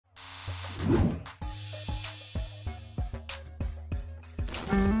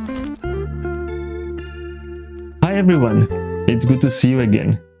Hi everyone, it's good to see you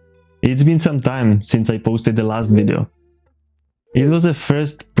again. It's been some time since I posted the last video. It was the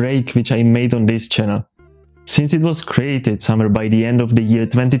first break which I made on this channel. Since it was created somewhere by the end of the year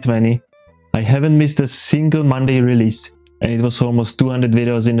 2020, I haven't missed a single Monday release, and it was almost 200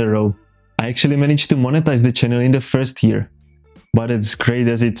 videos in a row. I actually managed to monetize the channel in the first year. But as great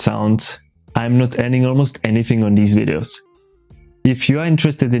as it sounds, I'm not earning almost anything on these videos. If you are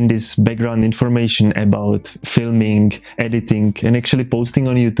interested in this background information about filming, editing and actually posting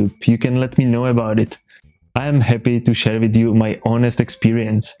on YouTube, you can let me know about it. I am happy to share with you my honest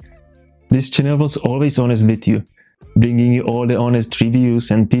experience. This channel was always honest with you, bringing you all the honest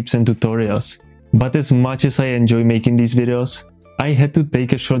reviews and tips and tutorials. But as much as I enjoy making these videos, I had to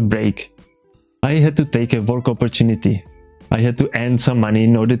take a short break. I had to take a work opportunity. I had to earn some money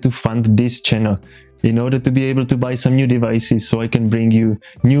in order to fund this channel, in order to be able to buy some new devices so I can bring you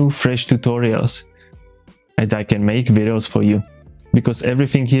new fresh tutorials and I can make videos for you, because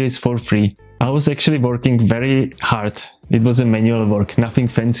everything here is for free. I was actually working very hard. It was a manual work, nothing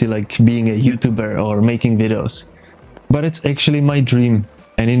fancy like being a YouTuber or making videos. But it's actually my dream,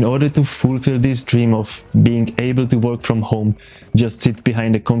 and in order to fulfill this dream of being able to work from home, just sit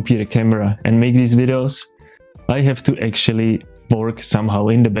behind a computer camera and make these videos, I have to actually work somehow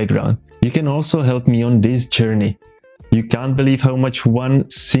in the background. You can also help me on this journey. You can't believe how much one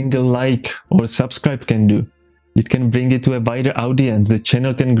single like or subscribe can do. It can bring it to a wider audience, the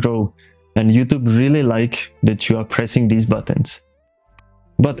channel can grow, and YouTube really like that you are pressing these buttons.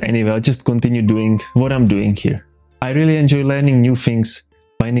 But anyway, I'll just continue doing what I'm doing here. I really enjoy learning new things,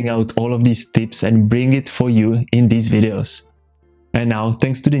 finding out all of these tips and bring it for you in these videos. And now,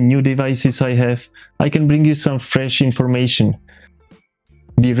 thanks to the new devices I have, I can bring you some fresh information.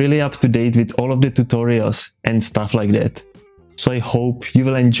 Be really up to date with all of the tutorials and stuff like that. So I hope you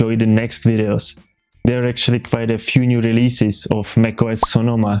will enjoy the next videos. There are actually quite a few new releases of macOS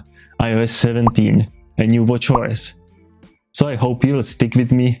Sonoma, iOS 17 and new watchOS. So I hope you will stick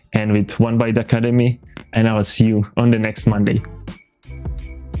with me and with OneByteAcademy, and I will see you on the next Monday.